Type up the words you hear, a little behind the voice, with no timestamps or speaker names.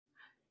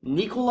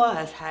Nikola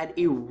has had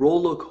a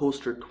roller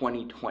coaster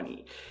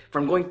 2020,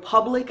 from going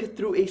public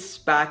through a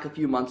SPAC a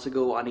few months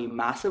ago on a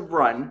massive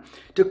run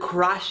to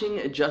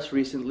crashing just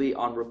recently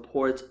on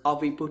reports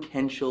of a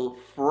potential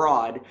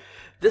fraud.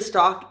 This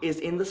stock is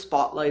in the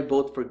spotlight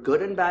both for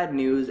good and bad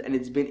news, and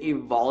it's been a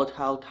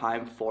volatile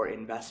time for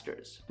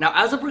investors. Now,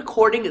 as of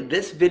recording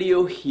this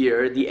video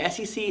here, the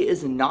SEC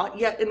is not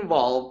yet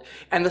involved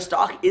and the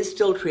stock is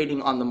still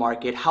trading on the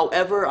market.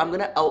 However, I'm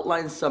going to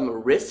outline some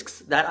risks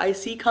that I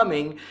see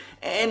coming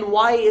and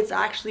why it's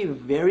actually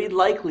very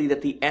likely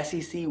that the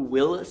SEC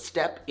will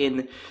step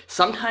in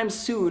sometime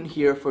soon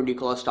here for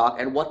Nikola Stock,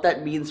 and what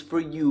that means for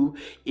you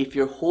if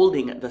you're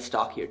holding the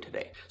stock here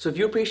today. So if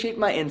you appreciate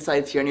my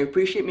insights here and you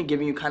appreciate me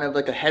giving you kind of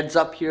like a heads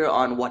up here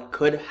on what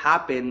could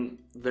happen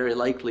very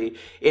likely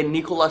in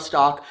Nikola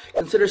Stock,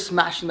 consider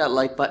smashing that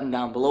like button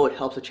down below. It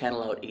helps the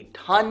channel out a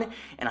ton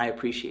and I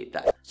appreciate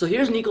that. So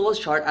here's Nikola's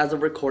chart as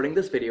of recording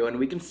this video, and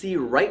we can see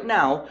right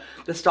now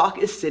the stock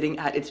is sitting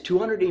at its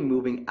 200-day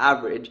moving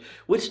average,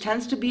 which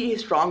tends to be a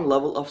strong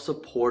level of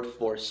support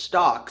for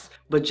stocks.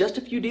 But just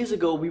a few days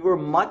ago we were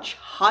much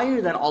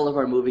higher than all of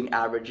our moving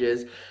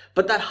averages,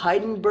 but that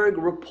Hindenburg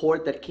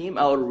report that came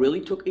out really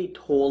took a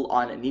toll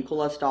on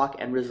Nikola stock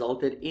and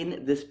resulted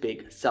in this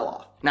big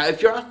sell-off. Now,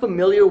 if you're not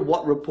familiar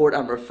what report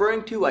I'm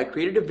referring to, I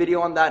created a video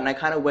on that and I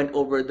kind of went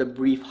over the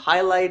brief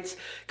highlights,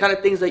 kind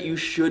of things that you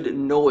should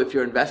know if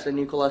you're invested in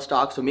Nikola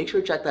stock, so make sure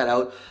to check that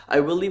out.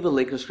 I will leave a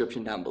link in the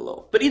description down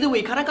below. But either way,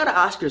 you kind of got to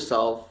ask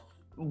yourself,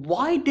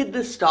 why did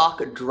the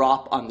stock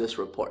drop on this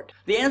report?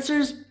 The answer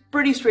is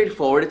pretty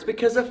straightforward. It's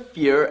because of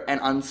fear and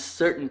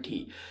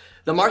uncertainty.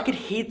 The market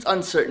hates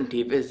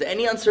uncertainty. If there's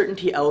any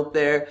uncertainty out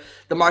there,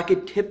 the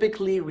market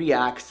typically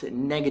reacts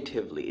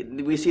negatively.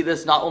 We see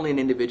this not only in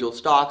individual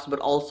stocks, but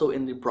also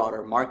in the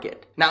broader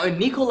market. Now, in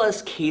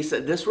Nikola's case,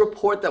 this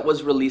report that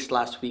was released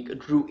last week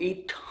drew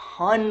a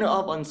ton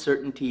of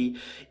uncertainty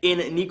in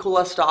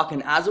Nikola stock,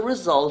 and as a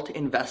result,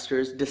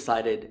 investors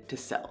decided to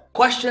sell.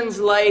 Questions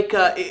like,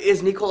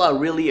 is Nikola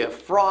really a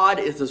fraud?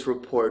 Is this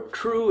report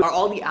true? Are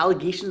all the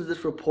allegations of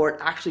this report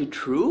actually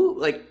true?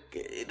 Like,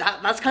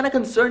 that's kind of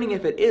concerning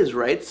if it is,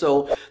 right?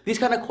 So these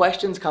kind of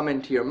questions come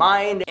into your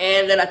mind,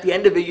 and then at the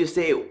end of it you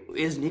say,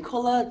 is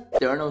Nikola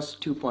Theranos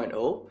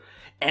 2.0?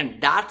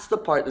 And that's the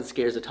part that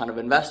scares a ton of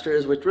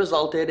investors, which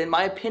resulted, in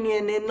my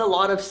opinion, in a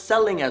lot of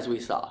selling as we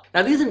saw.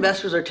 Now, these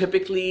investors are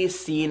typically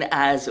seen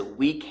as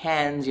weak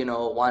hands,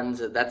 ones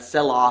that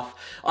sell off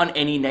on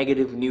any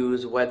negative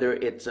news, whether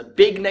it's a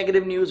big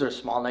negative news or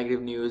small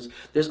negative news.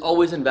 There's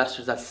always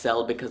investors that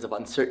sell because of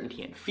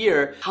uncertainty and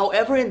fear.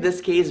 However, in this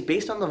case,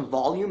 based on the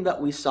volume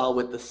that we saw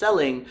with the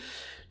selling,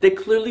 there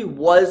clearly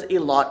was a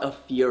lot of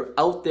fear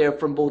out there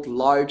from both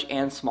large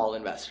and small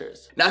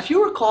investors. Now, if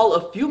you recall,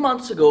 a few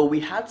months ago,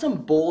 we had some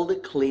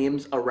bold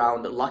claims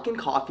around Luckin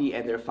Coffee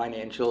and their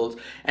financials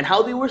and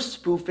how they were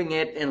spoofing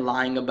it and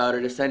lying about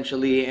it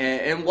essentially,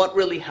 and what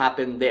really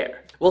happened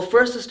there. Well,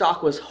 first the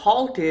stock was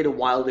halted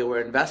while they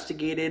were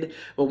investigated,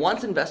 but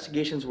once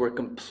investigations were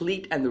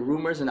complete and the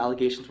rumors and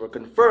allegations were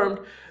confirmed,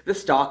 the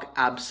stock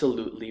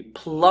absolutely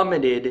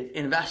plummeted.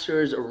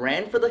 Investors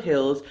ran for the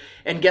hills,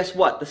 and guess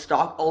what? The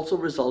stock also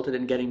resulted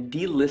in getting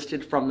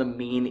delisted from the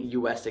main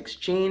US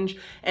exchange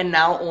and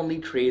now only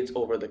trades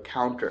over the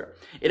counter.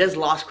 It has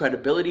lost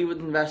credibility with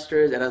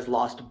investors, it has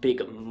lost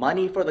big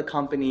money for the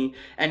company,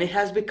 and it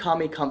has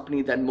become a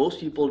company that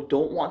most people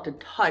don't want to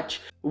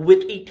touch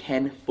with a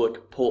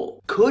 10-foot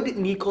pole. Could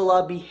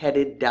Nikola be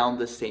headed down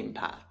the same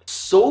path?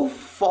 So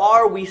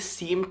far, we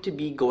seem to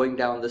be going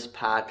down this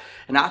path,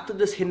 and after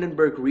this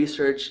Hindenburg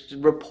Research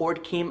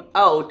Report came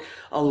out,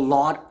 a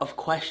lot of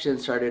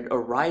questions started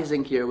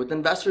arising here with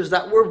investors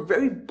that were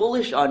very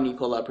bullish on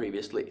Nikola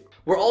previously.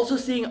 We're also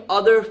seeing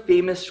other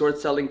famous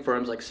short-selling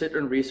firms like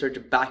Citron Research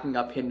backing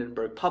up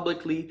Hindenburg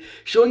publicly,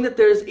 showing that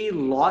there's a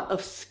lot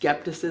of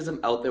skepticism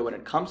out there when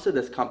it comes to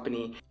this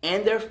company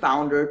and their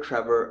founder,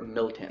 Trevor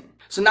Milton.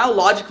 So now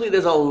logically,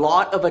 there's a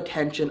lot of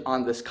attention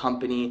on this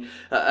company.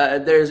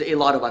 There's a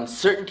lot of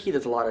uncertainty,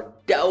 there's a lot of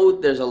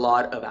doubt, there's a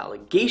lot of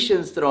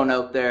allegations thrown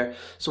out there.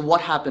 So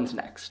what happens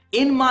next?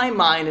 In my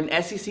mind,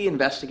 an SEC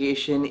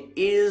investigation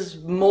is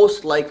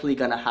most likely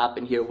going to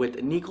happen here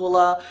with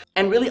Nikola.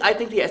 And really, I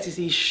think the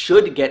SEC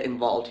should get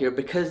involved here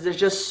because there's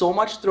just so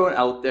much thrown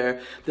out there.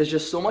 There's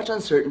just so much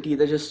uncertainty.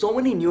 There's just so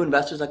many new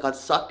investors that got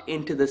sucked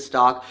into this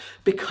stock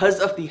because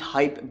of the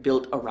hype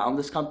built around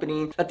this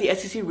company that the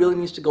SEC really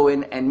needs to go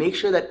in and make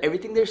sure that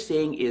everything they're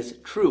saying is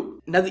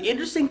true. Now, the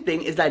interesting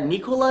thing is that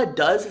Nikola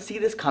does see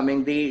this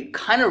coming. They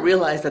kind of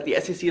realized that the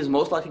SEC is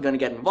most likely going to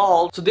get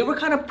involved, so they were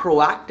kind of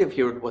proactive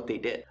here with what they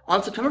did.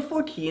 On September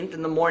 14th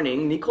in the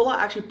morning, Nikola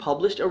actually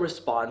published a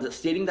response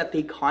stating that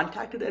they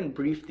contacted and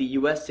briefed the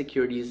US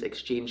Securities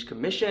Exchange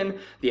Commission,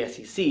 the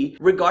SEC,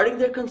 regarding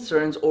their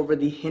concerns over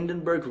the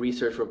Hindenburg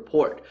Research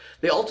Report.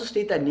 They also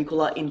state that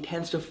Nikola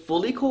intends to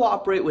fully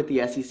cooperate with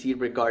the SEC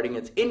regarding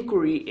its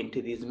inquiry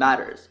into these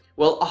matters.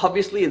 Well,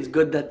 obviously it's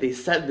good that they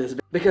said this,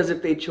 because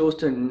if they chose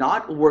to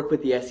not work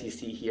with the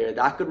SEC here,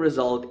 that could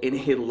result in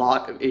a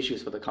lot of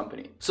issues for the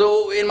company.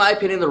 So in my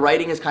opinion, the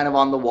writing is kind of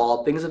on the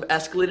wall. Things have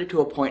escalated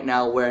to a point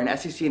now where an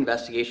SEC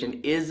investigation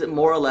is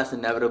more or less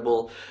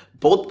inevitable.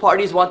 Both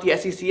parties want the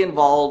SEC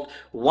involved.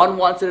 One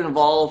wants it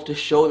involved to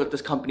show that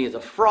this company is a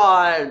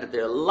fraud, that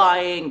they're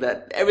lying,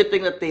 that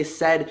everything that they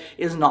said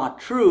is not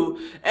true.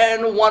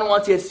 And one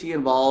wants the SEC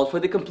involved for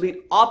the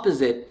complete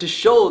opposite, to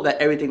show that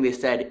everything they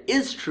said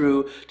is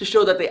true, to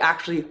show that they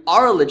actually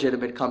are a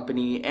legitimate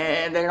company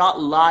and they're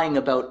not lying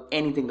about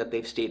anything that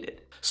they've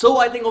stated. So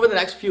I think over the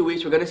next few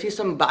weeks, we're going to see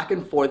some back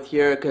and forth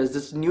here because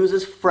this news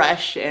is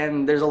fresh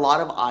and there's a lot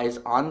of eyes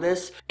on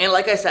this. And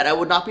like I said, I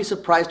would not be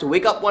surprised to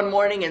wake up one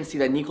morning and see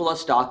that Nikola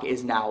Stock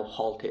is now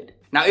halted.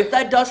 Now, if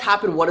that does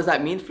happen, what does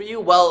that mean for you?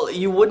 Well,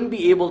 you wouldn't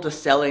be able to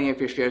sell any of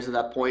your shares at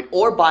that point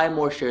or buy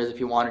more shares if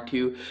you wanted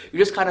to. You're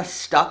just kind of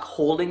stuck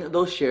holding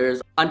those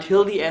shares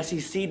until the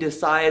SEC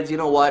decides, you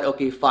know what,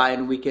 okay,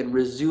 fine, we can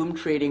resume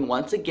trading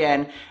once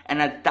again. And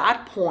at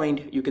that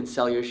point, you can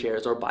sell your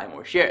shares or buy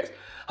more shares.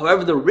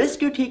 However, the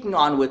risk you're taking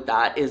on with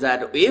that is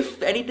that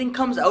if anything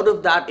comes out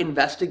of that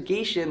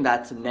investigation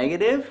that's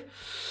negative,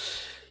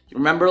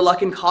 remember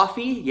Luckin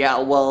Coffee? Yeah,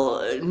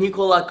 well,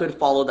 Nikola could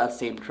follow that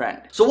same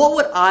trend. So what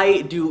would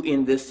I do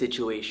in this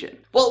situation?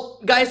 Well,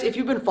 guys, if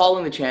you've been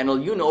following the channel,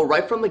 you know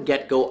right from the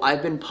get-go,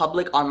 I've been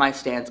public on my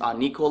stance on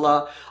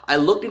Nikola. I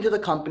looked into the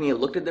company,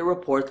 looked at their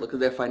reports, looked at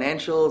their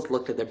financials,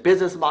 looked at their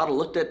business model,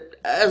 looked at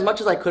as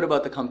much as I could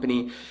about the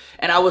company,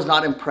 and I was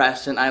not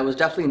impressed, and I was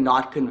definitely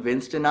not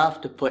convinced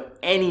enough to put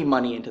any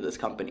money into this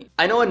company.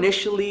 I know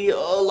initially a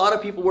lot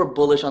of people were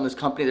bullish on this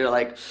company. They're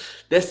like,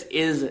 this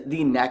is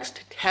the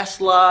next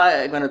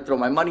Tesla. I'm gonna throw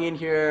my money in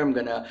here. I'm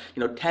gonna,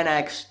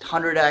 10x,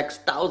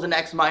 100x,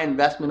 1000x my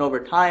investment over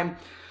time.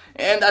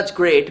 And that's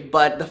great,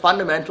 but the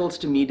fundamentals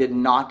to me did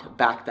not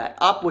back that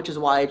up, which is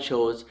why I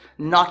chose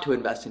not to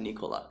invest in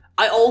Nikola.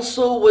 I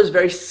also was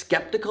very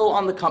skeptical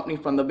on the company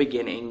from the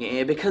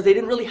beginning because they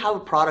didn't really have a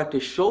product to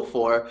show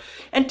for,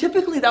 and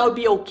typically that would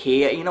be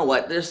okay. You know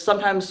what, there's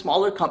sometimes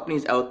smaller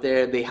companies out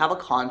there, they have a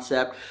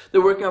concept,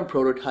 they're working on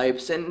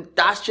prototypes, and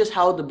that's just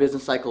how the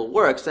business cycle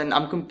works, and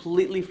I'm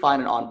completely fine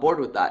and on board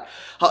with that.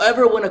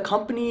 However, when a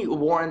company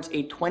warrants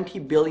a 20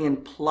 billion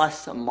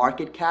plus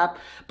market cap,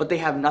 but they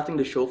have nothing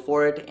to show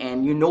for it,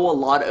 and a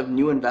lot of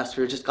new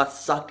investors just got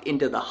sucked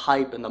into the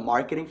hype and the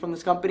marketing from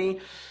this company,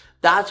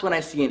 that's when I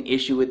see an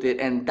issue with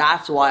it, and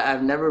that's why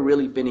I've never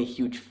really been a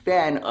huge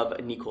fan of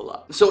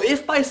Nikola. So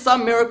if by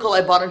some miracle I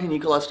bought into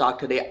Nikola stock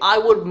today, I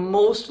would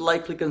most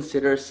likely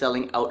consider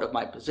selling out of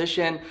my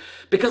position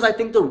because I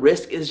think the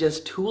risk is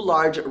just too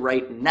large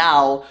right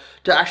now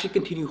to actually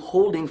continue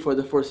holding for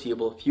the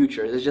foreseeable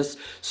future. There's just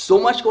so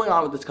much going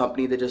on with this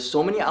company. There's just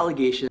so many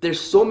allegations. There's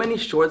so many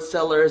short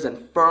sellers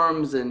and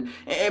firms and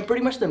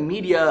pretty much the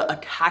media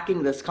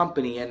attacking this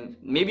company. And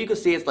maybe you could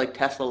say it's like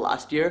Tesla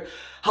last year.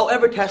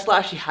 However, Tesla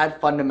actually had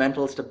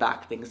fundamentals to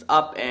back things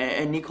up,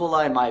 and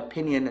Nikola, in my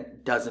opinion,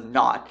 does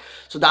not.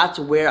 So that's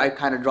where I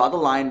kind of draw the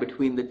line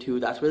between the two.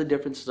 That's where the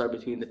differences are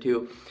between the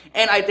two.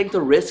 And I think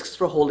the risks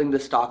for holding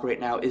this stock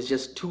right now is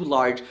just too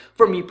large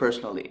for me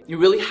personally. You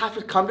really have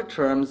to come to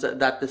terms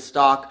that the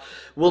stock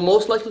will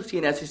most likely see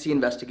an SEC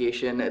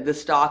investigation. The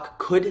stock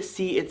could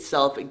see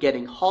itself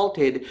getting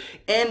halted,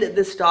 and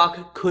the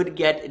stock could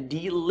get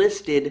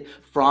delisted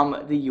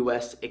from the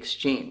US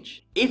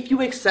exchange. If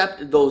you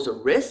accept those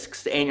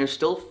risks and you're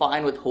still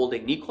fine with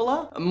holding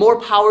Nikola,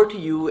 more power to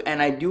you, and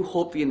I do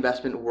hope the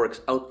investment works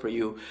out for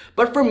you.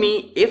 But for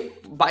me, if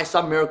by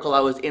some miracle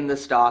I was in the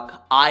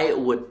stock, I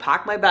would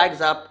pack my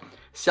bags up,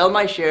 sell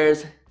my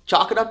shares,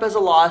 chalk it up as a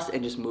loss,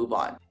 and just move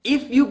on.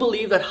 If you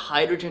believe that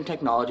hydrogen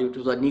technology, which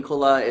is what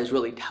Nikola is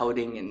really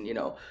touting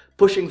and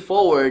pushing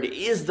forward,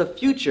 is the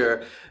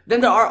future, then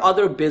there are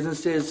other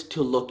businesses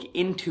to look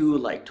into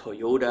like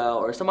Toyota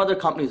or some other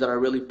companies that are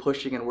really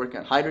pushing and working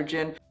on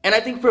hydrogen. And I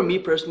think for me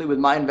personally, with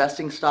my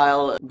investing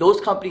style,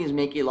 those companies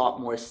make a lot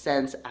more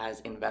sense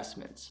as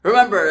investments.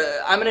 Remember,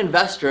 I'm an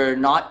investor,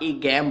 not a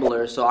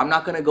gambler, so I'm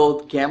not gonna go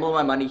gamble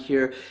my money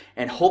here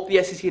and hope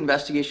the SEC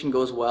investigation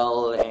goes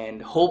well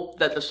and hope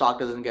that the stock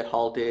doesn't get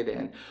halted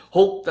and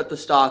hope that the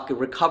stock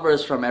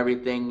recovers from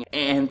everything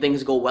and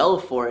things go well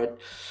for it.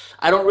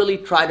 I don't really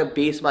try to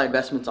base my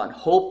investments on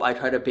hope. I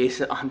try to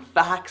base it on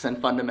facts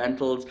and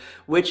fundamentals,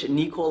 which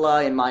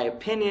Nikola, in my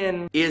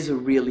opinion, is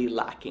really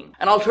lacking.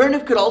 An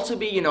alternative could also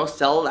be,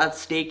 sell that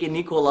stake in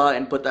Nikola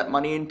and put that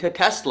money into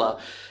Tesla.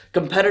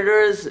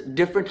 Competitors,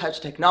 different types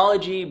of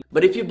technology,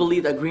 but if you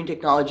believe that green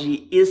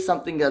technology is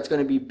something that's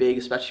going to be big,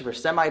 especially for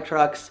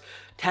semi-trucks,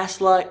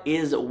 Tesla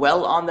is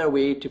well on their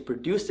way to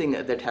producing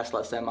their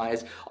Tesla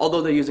semis,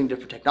 although they're using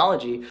different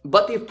technology,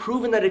 but they've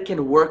proven that it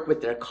can work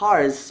with their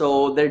cars,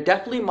 so they're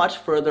definitely much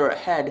further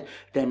ahead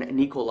than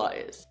Nikola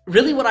is.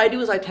 Really what I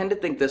do is I tend to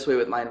think this way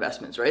with my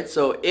investments, right?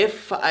 So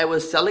if I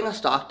was selling a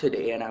stock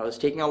today and I was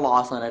taking a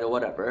loss on it or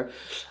whatever,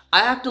 I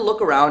have to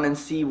look around and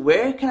see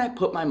where can I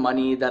put my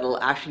money that'll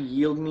actually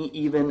yield me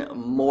even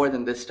more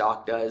than this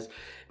stock does.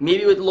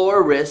 maybe with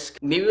lower risk,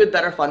 maybe with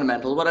better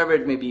fundamentals, whatever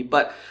it may be.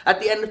 But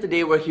at the end of the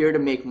day, we're here to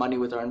make money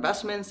with our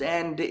investments,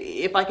 and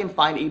if I can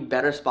find a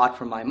better spot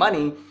for my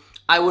money,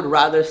 I would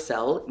rather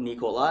sell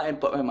Nikola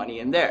and put my money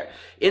in there.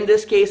 In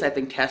this case, I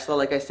think Tesla,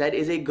 like I said,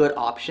 is a good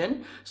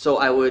option. So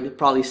I would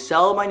probably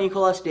sell my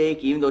Nikola stake,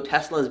 even though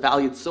Tesla is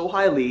valued so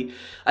highly.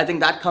 I think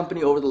that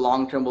company over the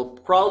long term will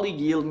probably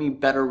yield me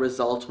better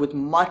results with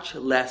much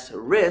less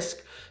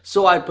risk.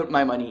 So I'd put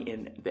my money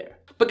in there.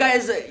 But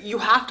guys, you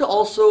have to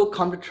also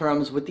come to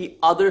terms with the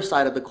other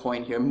side of the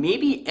coin here.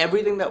 Maybe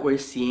everything that we're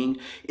seeing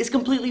is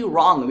completely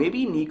wrong.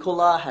 Maybe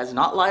Nikola has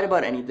not lied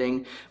about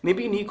anything.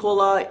 Maybe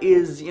Nikola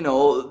is,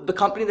 the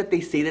company that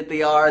they say that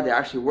they are. They're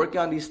actually working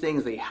on these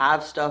things. They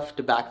have stuff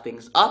to back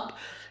things up.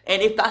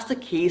 And if that's the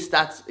case,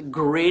 that's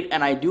great.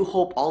 And I do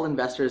hope all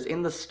investors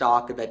in the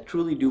stock that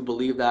truly do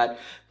believe that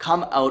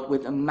come out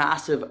with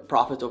massive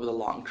profits over the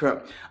long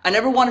term. I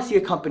never want to see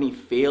a company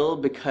fail,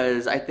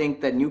 because I think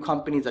that new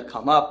companies that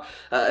come up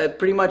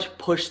pretty much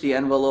push the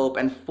envelope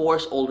and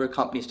force older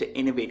companies to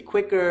innovate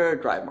quicker,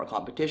 drive more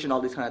competition,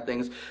 all these kind of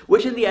things,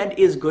 which in the end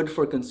is good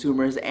for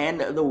consumers and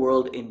the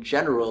world in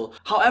general.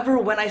 However,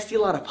 when I see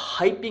a lot of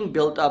hype being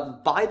built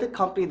up by the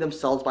company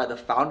themselves, by the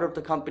founder of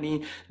the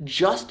company,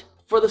 just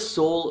for the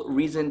sole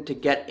reason to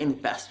get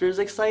investors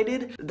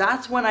excited,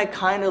 that's when I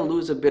kind of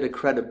lose a bit of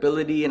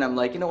credibility, and I'm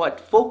like, you know what,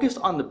 focus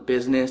on the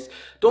business.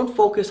 Don't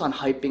focus on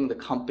hyping the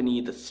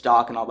company, the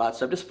stock, and all that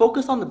stuff. Just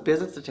focus on the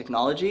business, the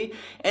technology,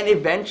 and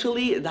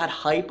eventually that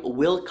hype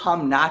will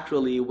come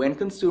naturally when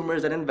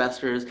consumers and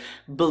investors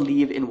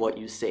believe in what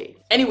you say.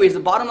 Anyways,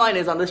 the bottom line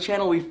is, on this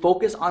channel, we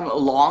focus on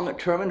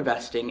long-term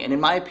investing, and in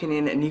my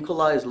opinion,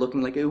 Nikola is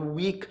looking like a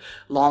weak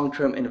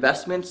long-term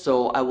investment,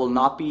 so I will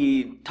not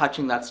be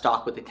touching that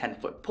stock with a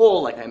 10-foot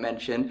pole, like I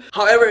mentioned.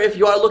 However, if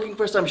you are looking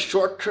for some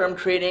short-term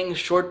trading,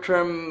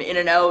 short-term in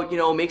and out,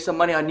 make some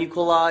money on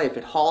Nikola, if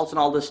it halts and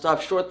all this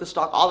stuff, short the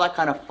stock, all that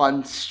kind of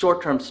fun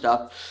short-term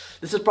stuff,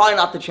 this is probably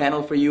not the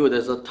channel for you.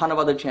 There's a ton of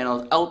other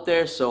channels out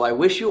there, so I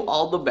wish you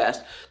all the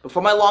best. But for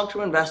my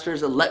long-term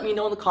investors, let me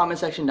know in the comment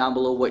section down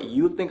below what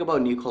you think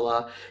about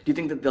Nikola. Do you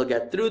think that they'll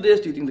get through this?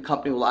 Do you think the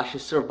company will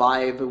actually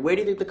survive? Where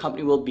do you think the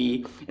company will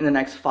be in the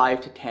next 5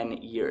 to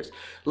 10 years?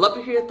 Love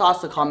to hear your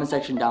thoughts in the comment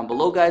section down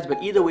below, guys.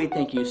 But either way,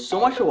 thank you so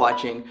much for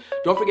watching.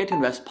 Don't forget to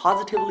invest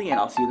positively, and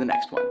I'll see you in the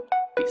next one.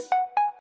 Peace.